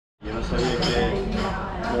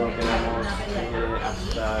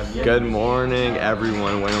Good morning,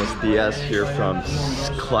 everyone. Buenos dias here from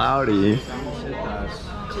cloudy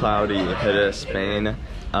Jerez, Spain.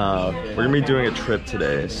 We're gonna be doing a trip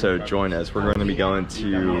today, so join us. We're gonna be going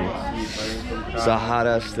to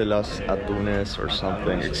Zahara de los Atunes or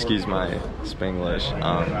something. Excuse my Spanglish.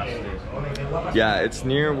 Yeah, it's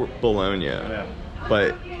near Bologna,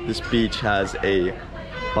 but this beach has a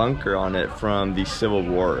bunker on it from the Civil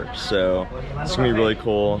War, so it's gonna be really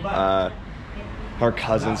cool. Our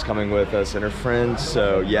cousin's coming with us and her friends,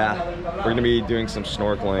 so yeah, we're gonna be doing some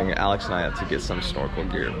snorkeling. Alex and I have to get some snorkel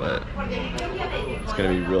gear, but it's gonna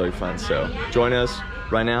be really fun, so join us.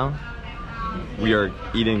 Right now we are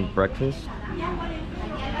eating breakfast.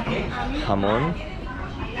 Jamon,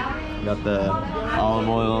 got the olive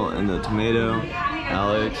oil and the tomato.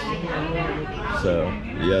 Alex, so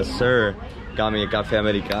yes sir, got me a cafe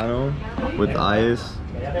americano with ice,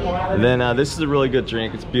 and then this is a really good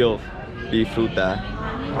drink. It's beef fruta.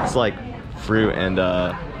 It's like fruit and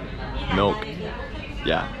milk.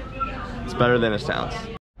 Yeah, it's better than it sounds.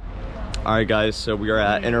 All right guys, so we are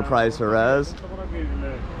at Enterprise Jerez.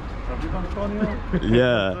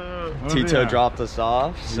 Yeah, Tito dropped us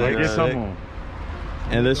off. Sick.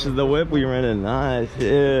 And this is the whip we rented. Nice.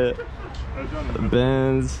 Yeah, the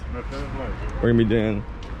Benz. We're gonna be doing,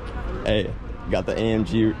 hey, got the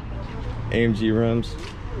AMG rims.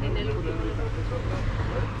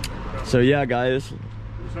 So yeah guys,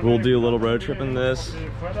 we'll do a little road trip in this.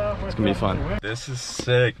 It's gonna be fun. This is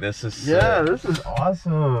sick. This is sick. Yeah, this is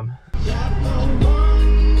awesome.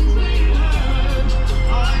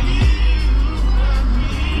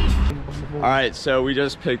 All right, so we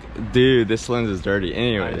just picked, dude, this lens is dirty.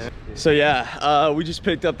 Anyways, so yeah, we just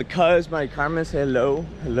picked up the cuz. My Carmen, say hello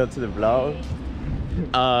to the vlog.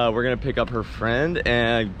 We're gonna pick up her friend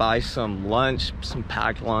and buy some lunch, some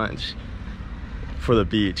packed lunch for the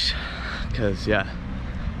beach, because yeah,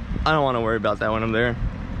 I don't want to worry about that when I'm there.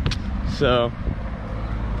 So,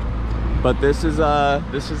 but this is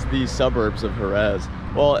the suburbs of Jerez.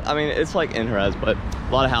 Well, I mean, it's like in Jerez, but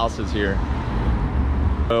a lot of houses here.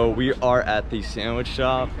 So we are at the sandwich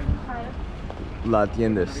shop, La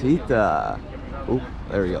Tiendecita. Oh,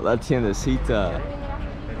 there we go, La Tiendecita.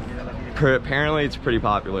 Apparently it's pretty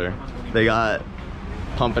popular. They got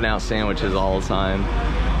pumping out sandwiches all the time.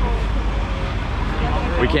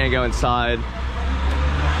 We can't go inside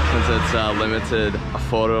since it's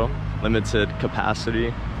limited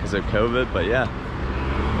capacity because of COVID, but yeah,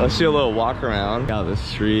 let's do a little walk around out the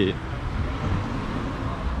street.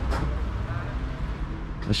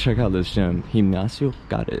 Let's check out this gym. Gimnasio,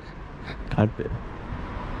 got it.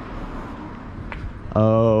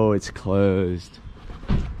 Oh, it's closed.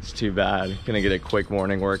 It's too bad. Gonna get a quick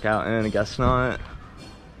morning workout in, I guess not.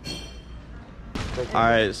 All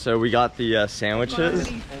right, so we got the sandwiches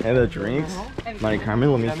and the drinks. Mari Carmen,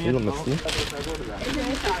 let me see.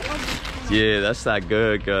 Yeah, that's that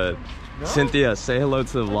good. Cynthia, say hello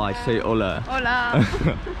to the vlog. Say hola. Hola.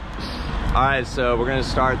 All right, so we're gonna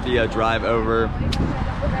start the drive over.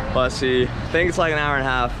 Let's see, I think it's like an hour and a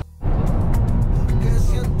half.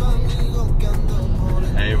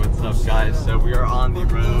 Hey, what's up guys? So we are on the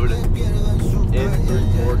road in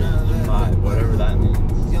 345, whatever that means.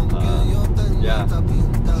 Yeah,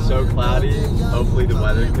 so cloudy. Hopefully the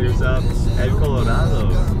weather clears up. El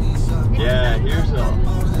Colorado. Yeah, here's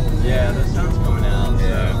yeah, the sun's coming out, so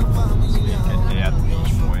it's gonna be a good day at the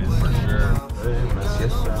beach, boys, for sure.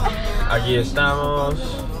 Aquí estamos.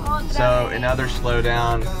 So another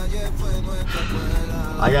slowdown.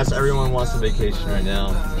 I guess everyone wants a vacation right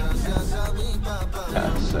now.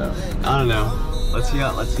 Yeah, so I don't know. Let's see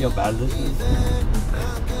how bad this is.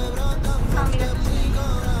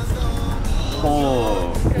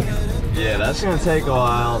 Oh, yeah, that's gonna take a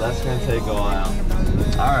while.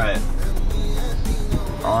 All right,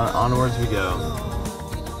 onwards we go.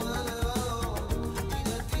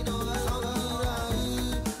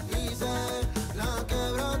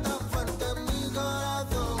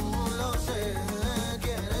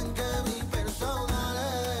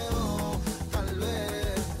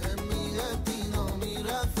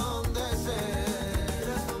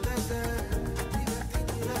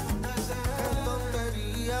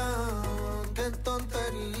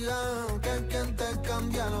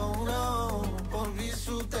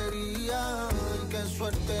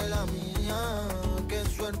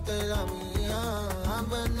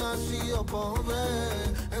 Haber nacido pobre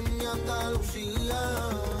en mi Andalusia,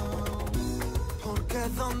 porque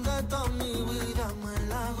es donde toda mi vida me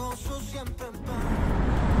la gozo siempre en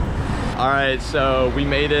paz. All right, so we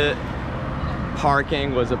made it.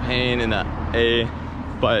 Parking was a pain in the A,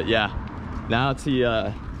 but yeah, now it's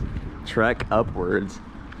the trek upwards.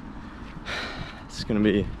 It's gonna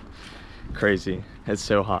be crazy. It's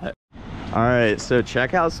so hot. All right, so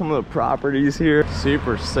check out some of the properties here.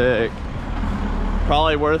 Super sick.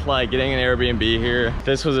 Probably worth like getting an Airbnb here. If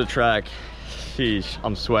this was a trek, sheesh,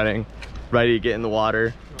 I'm sweating. Ready to get in the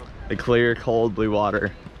water. The clear, cold blue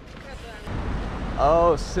water.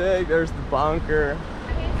 Oh, sick, there's the bunker.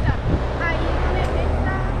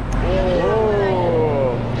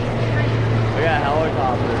 Oh, we got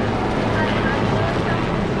helicopters.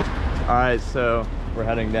 All right, so we're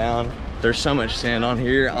heading down. There's so much sand on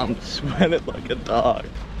here, I'm sweating like a dog.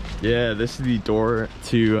 Yeah, this is the door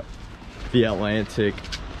to the Atlantic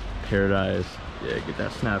paradise. Yeah, get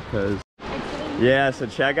that snap, cuz. Yeah, so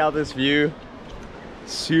check out this view.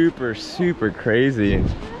 Super, super crazy.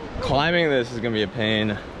 Climbing this is gonna be a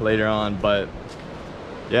pain later on, but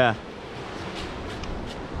yeah.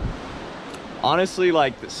 Honestly,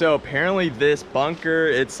 like, so apparently this bunker,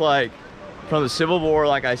 it's like from the Civil War,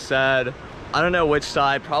 like I said. I don't know which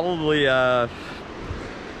side, probably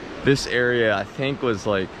this area I think was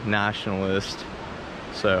like nationalist.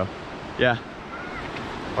 So yeah,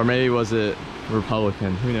 or maybe was it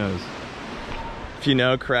Republican, who knows? If you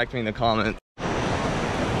know, correct me in the comments.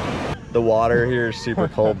 The water here is super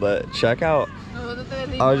cold, but check out,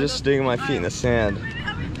 I was just sticking my feet in the sand.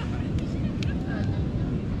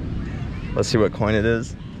 Let's see what coin it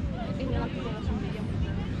is.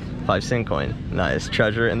 5-cent coin. Nice,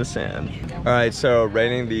 treasure in the sand. All right, so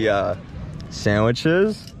rating the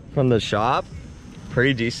sandwiches from the shop,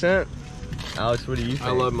 pretty decent. Alex, what do you think?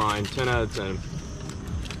 I love mine, 10 out of 10.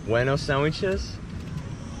 Buenos sandwiches?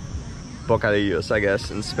 Bocadillos, I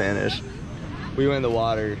guess, in Spanish. We went in the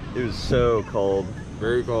water, it was so cold.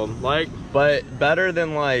 Very cold, like, but better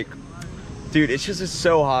than like, dude, it's just, it's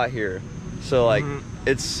so hot here. So like,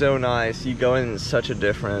 it's so nice. You go in, such a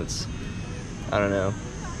difference. I don't know.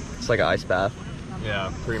 It's like an ice bath.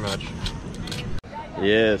 Yeah, pretty much.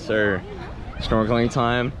 Yeah, sir. Snorkeling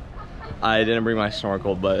time. I didn't bring my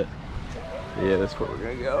snorkel, but yeah, that's where we're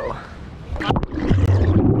gonna go.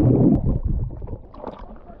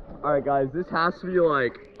 All right, guys, this has to be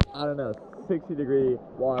like, I don't know, 60-degree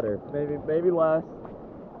water, maybe less.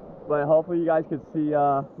 But hopefully you guys could see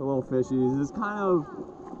the little fishies. It's kind of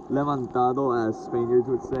levantado, as Spaniards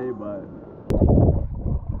would say, but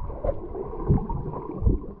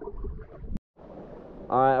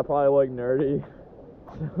alright, I probably look nerdy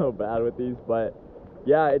so bad with these, but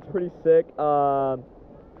yeah, it's pretty sick. Can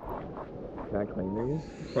I clean these?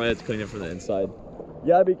 Probably have to clean it from the inside. You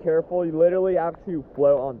gotta be careful, you literally have to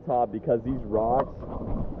float on top because these rocks,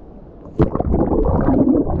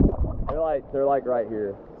 they're like right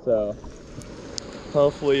here. So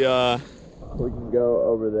hopefully we can go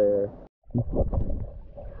over there.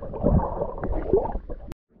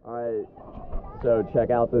 Alright, so check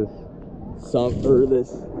out this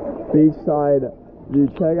this beachside view.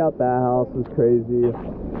 Check out that house, it's crazy.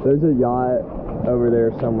 There's a yacht over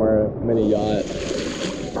there somewhere, mini yacht.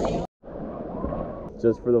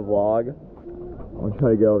 Just for the vlog, I'm gonna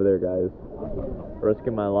try to go over there, guys.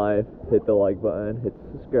 Risking my life. Hit the like button, hit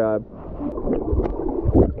subscribe.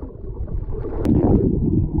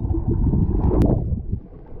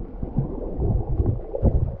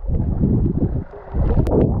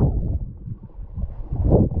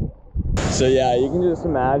 So yeah, you can just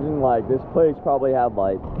imagine, like, this place probably had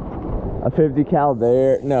like a 50 cal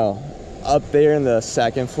there, no, up there in the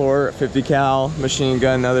second floor, 50 cal machine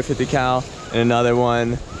gun, another 50 cal, and another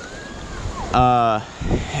one,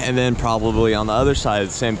 and then probably on the other side,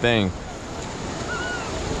 the same thing.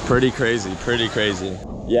 Pretty crazy, pretty crazy.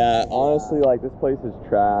 Yeah, honestly, like, this place is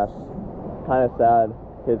trash. Kind of sad.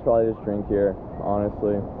 Kids probably just drink here,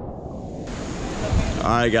 honestly.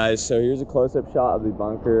 Alright guys, so here's a close-up shot of the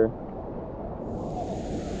bunker.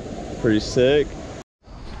 Pretty sick.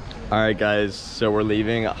 Alright guys, so we're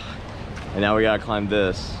leaving, and now we gotta climb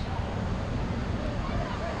this.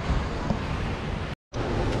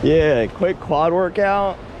 Yeah, quick quad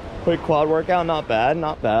workout, not bad,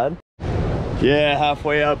 not bad. Yeah,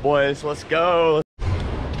 halfway up, boys, let's go.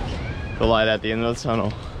 The light at the end of the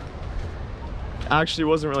tunnel actually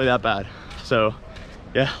wasn't really that bad, so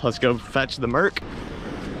yeah, let's go fetch the Merc.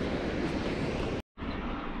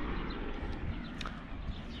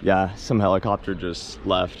 Yeah, some helicopter just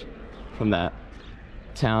left from that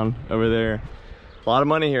town over there. A lot of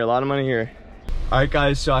money here, a lot of money here. All right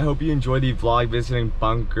guys, so I hope you enjoyed the vlog visiting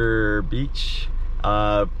Bunker Beach.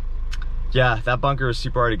 Yeah, that bunker was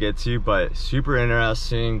super hard to get to, but super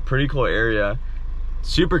interesting, pretty cool area,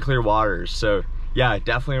 super clear waters. So yeah, I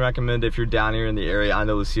definitely recommend if you're down here in the area,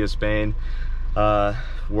 Andalusia, Spain,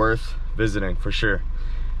 worth visiting for sure.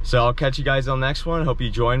 So I'll catch you guys on the next one. Hope you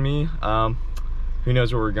join me. Who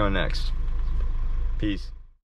knows where we're going next. Peace.